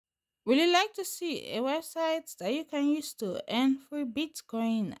Would you like to see a website that you can use to earn free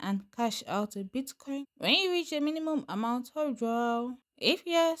Bitcoin and cash out a Bitcoin when you reach a minimum amount of withdrawal? If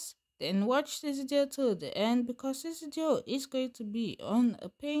yes, then watch this video to the end because this video is going to be on a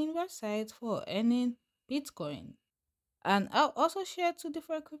paying website for earning Bitcoin. And I'll also share two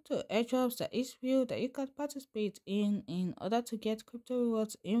different crypto airdrops that is real that you can participate in order to get crypto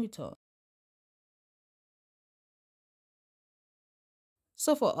rewards in return.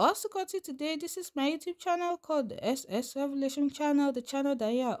 So for us to continue today, this is my YouTube channel called the SS Revelation channel, the channel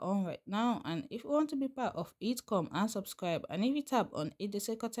that you are on right now. And if you want to be part of it, come and subscribe. And if you tap on it the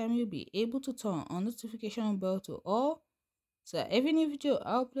second time, you'll be able to turn on notification bell to all. So that every new video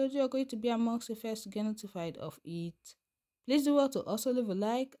I upload, you're going to be amongst the first to get notified of it. Please do well to also leave a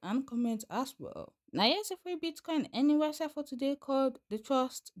like and comment as well. Now here's a free Bitcoin earning website for today called the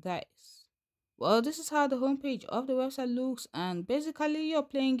Trustdice. Well, this is how the homepage of the website looks, and basically you're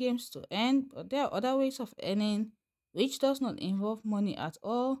playing games to earn, but there are other ways of earning which does not involve money at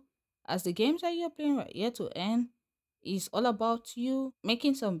all, as the games that you're playing right here to earn is all about you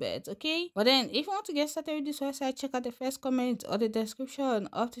making some bets, okay? But then if you want to get started with this website, check out the first comment or the description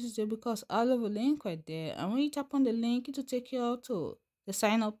of this video because I'll leave a link right there, and when you tap on the link, it will take you out to the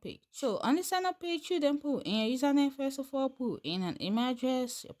sign up page. So on the sign up page, you then put in your username first of all, put in an email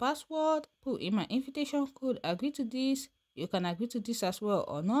address, your password, put in my invitation code, agree to this. You can agree to this as well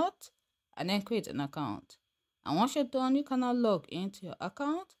or not, and then create an account. And once you're done, you can now log into your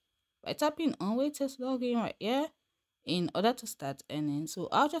account by tapping on latest login right here in order to start earning. So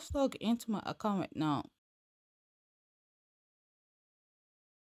I'll just log into my account right now.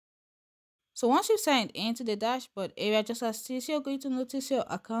 So once you've signed into the dashboard area, just as this, you're going to notice your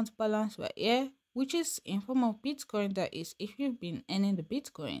account balance right here, which is in form of Bitcoin, that is if you've been earning the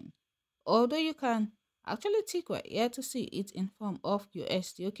Bitcoin. Although you can actually tick right here to see it in form of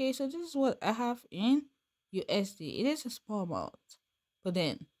USD. Okay, so this is what I have in USD. It is a small amount. But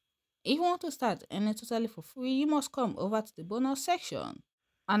then, if you want to start earning totally for free, you must come over to the bonus section.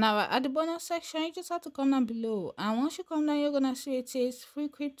 And now at the bonus section, you just have to come down below. And once you come down, you're going to see it says free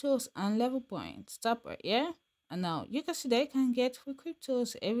cryptos and level points. Tap right here. And now you can see that you can get free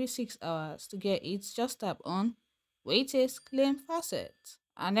cryptos every 6 hours. To get it, just tap on where it says claim facet.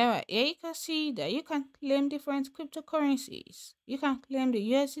 And then right here, you can see that you can claim different cryptocurrencies. You can claim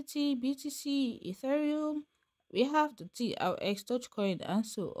the USDT, BTC, Ethereum. We have the TRX, Dogecoin, and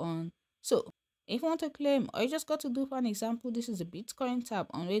so on. So if you want to claim, all you just got to do, for an example, this is a Bitcoin tab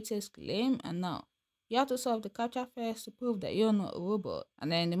on where it says claim, and now you have to solve the captcha first to prove that you're not a robot.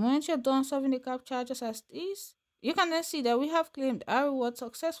 And then the moment you're done solving the captcha just as this, you can then see that we have claimed our reward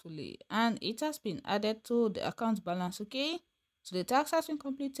successfully and it has been added to the account balance, okay? So the task has been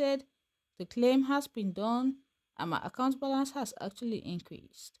completed, the claim has been done, and my account balance has actually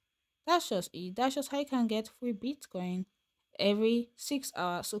increased. That's just it. That's just how you can get free Bitcoin every 6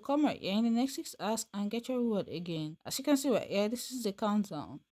 hours. So come right here in the next 6 hours and get your reward again. As you can see right here, this is the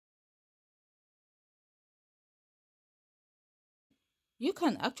countdown. You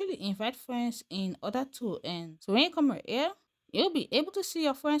can actually invite friends in order to earn. So when you come right here, you'll be able to see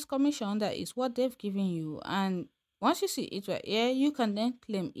your friends' commission, that is what they've given you. And once you see it right here, you can then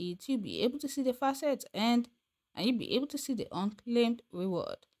claim it. You'll be able to see the facets and you'll be able to see the unclaimed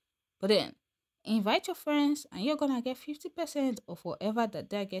reward. But then invite your friends and you're gonna get 50% of whatever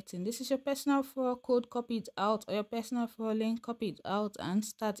that they're getting. This is your personal referral code, copy it out, or your personal referral link, copy it out and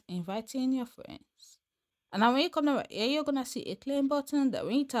start inviting your friends. And now when you come down right here, you're gonna see a claim button that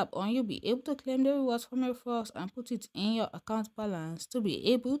when you tap on, you'll be able to claim the rewards from your referrals and put it in your account balance to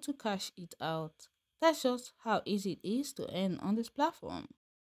be able to cash it out. That's just how easy it is to earn on this platform.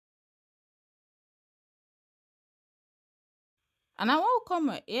 And now when you come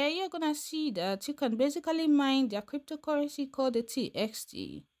right here, you're gonna see that you can basically mine their cryptocurrency called the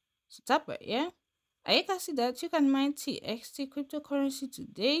TXT. So tap right here. And you can see that you can mine TXT cryptocurrency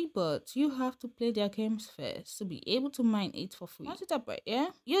today, but you have to play their games first to be able to mine it for free. Once you tap right here,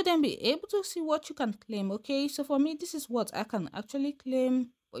 you'll then be able to see what you can claim, okay? So for me, this is what I can actually claim,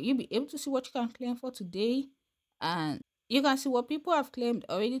 but you'll be able to see what you can claim for today. And you can see what people have claimed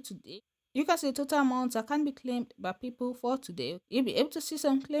already today. You can see the total amounts that can be claimed by people for today. You'll be able to see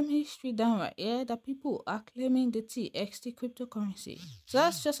some claim history down right here that people are claiming the TXT cryptocurrency. So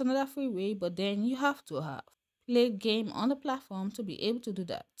that's just another free way, but then you have to have played game on the platform to be able to do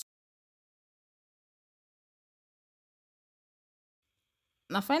that.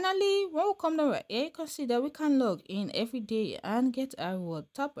 Now finally, when we come down right here, you can see that we can log in every day and get a reward.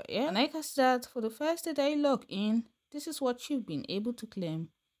 Tap right here, and I can see that for the first day that you log in, this is what you've been able to claim.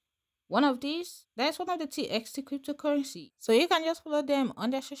 one of these, that's one of the TXT cryptocurrency. So you can just follow them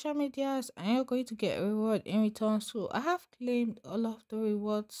on their social medias and you're going to get a reward in return. So I have claimed all of the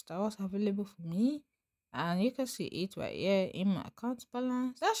rewards that was available for me. And you can see it right here in my account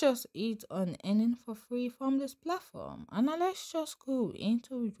balance. That's just it on earning for free from this platform. And now let's just go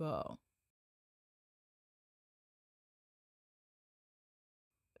into withdrawal.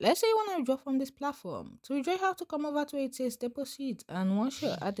 Let's say you want to withdraw from this platform. To withdraw, you have to come over to where it says deposit. And once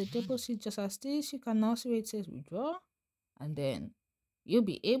you're at the deposit just as this, you can now see where it says withdraw. And then you'll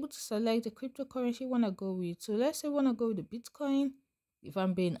be able to select the cryptocurrency you want to go with. So let's say you want to go with the Bitcoin. If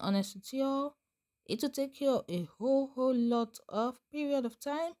I'm being honest with you, it will take you a whole lot of period of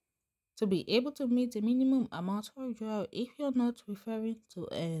time to be able to meet the minimum amount for withdrawal if you're not referring to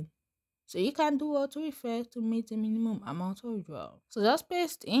earn. So you can do what to refer to meet the minimum amount of withdrawal. So just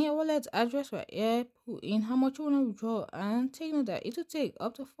paste in your wallet address right here, put in how much you want to withdraw, and take note that it will take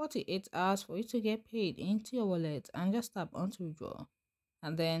up to 48 hours for you to get paid into your wallet, and just tap on to withdraw.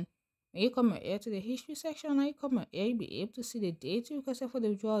 And then when you come right here to the history section, and you come right here, you'll be able to see the date you requested for the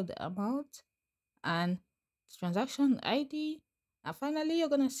withdrawal, the amount, and the transaction ID. And finally, you're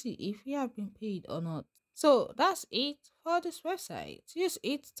going to see if you have been paid or not. So that's it for this website. Use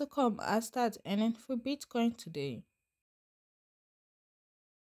it to come and start earning free Bitcoin today.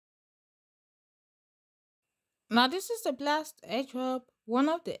 Now this is the last airdrop, one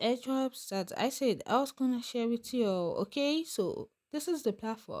of the airdrops that I said I was gonna share with you. Okay, so this is the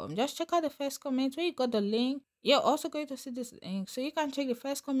platform. Just check out the first comment where you got the link. You're also going to see this link, so you can check the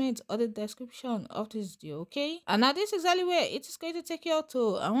first comment or the description of this video. Okay, and now this is exactly where it is going to take you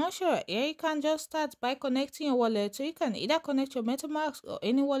to. And once you're here, you can just start by connecting your wallet. So you can either connect your MetaMask or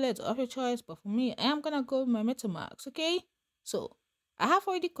any wallet of your choice. But for me, I am gonna go with my MetaMask. Okay, so I have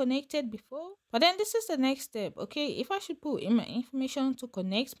already connected before, but then this is the next step. Okay, if I should put in my information to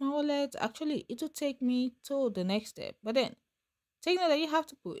connect my wallet, actually it will take me to the next step. But then take note that you have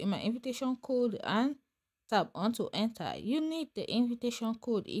to put in my invitation code and tap on to enter. You need the invitation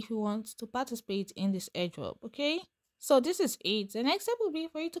code if you want to participate in this airdrop. Okay, so this is it. The next step will be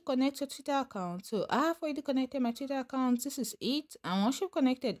for you to connect your Twitter account. So I have already connected my Twitter account. This is it, and once you've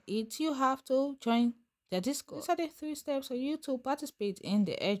connected it, you have to join the Discord. These are the 3 steps for you to participate in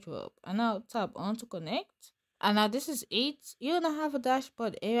the airdrop. And now tap on to connect. And now this is it. You're gonna have a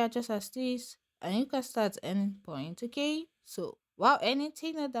dashboard area just as this, and you can start earning points. Okay, so while earning,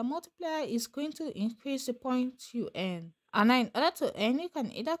 take note that multiplier is going to increase the points you earn. And now in order to earn, you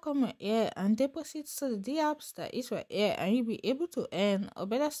can either come right here and deposit to the apps that is right here, and you'll be able to earn. Or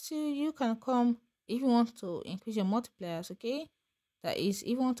better still, you can come if you want to increase your multipliers. Okay, that is, if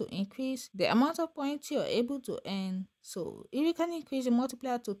you want to increase the amount of points you're able to earn. So if you can increase the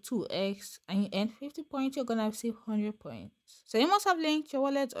multiplier to 2x and you earn 50 points, you're gonna receive 100 points. So you must have linked your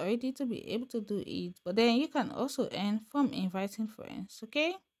wallet already to be able to do it. But then you can also earn from inviting friends.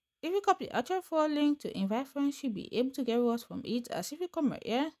 Okay, if you copy the actual referral link to invite friends, you'll be able to get rewards from it. As if you come right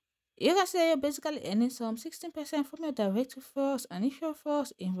here, you can say you're basically earning some 16% from your direct referrals, and if your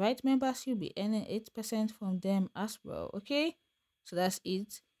referrals invite members, you'll be earning 8% from them as well. Okay, so that's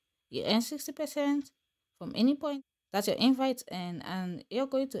it. You earn 60% from any point that your invites earn, and you're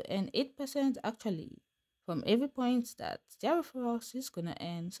going to earn 8% actually from every point that their referrals is gonna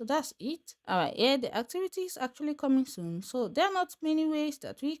earn. So that's it. Alright, yeah, the activity is actually coming soon. So there are not many ways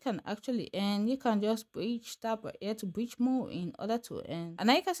that we can actually earn. You can just bridge, tap right here to bridge more in order to earn. And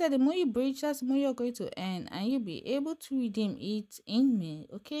like I said, the more you bridge, that's the more you're going to earn, and you'll be able to redeem it in May.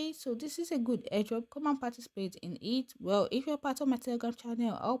 Okay, so this is a good airdrop. Come and participate in it. Well, if you're part of my Telegram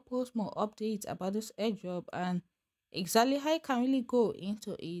channel, I'll post more updates about this airdrop and exactly how you can really go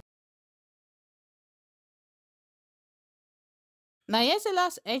into it. Now here's the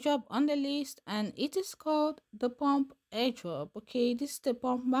last airdrop on the list, and it is called the pump airdrop. Okay, this is the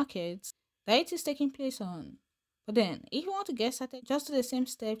pump market that it is taking place on. But then if you want to get started, just do the same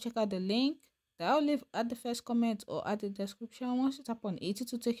step. Check out the link that I'll leave at the first comment or at the description. Once you tap on it, it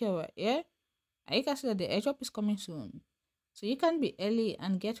will take you right here, and you can see that the airdrop is coming soon. So you can be early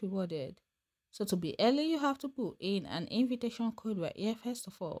and get rewarded. So to be early, you have to put in an invitation code right here first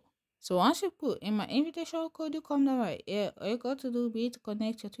of all. So once you put in my invitation code, you come down right here. All you got to do be to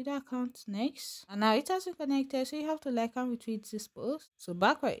connect your Twitter account next. And now it has been connected, so you have to like and retweet this post. So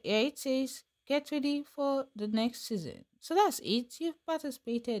back right here, it says, get ready for the next season. So that's it. You've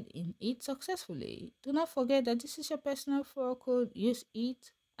participated in it successfully. Do not forget that this is your personal referral code. Use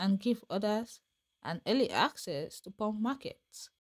it and give others an early access to pump markets.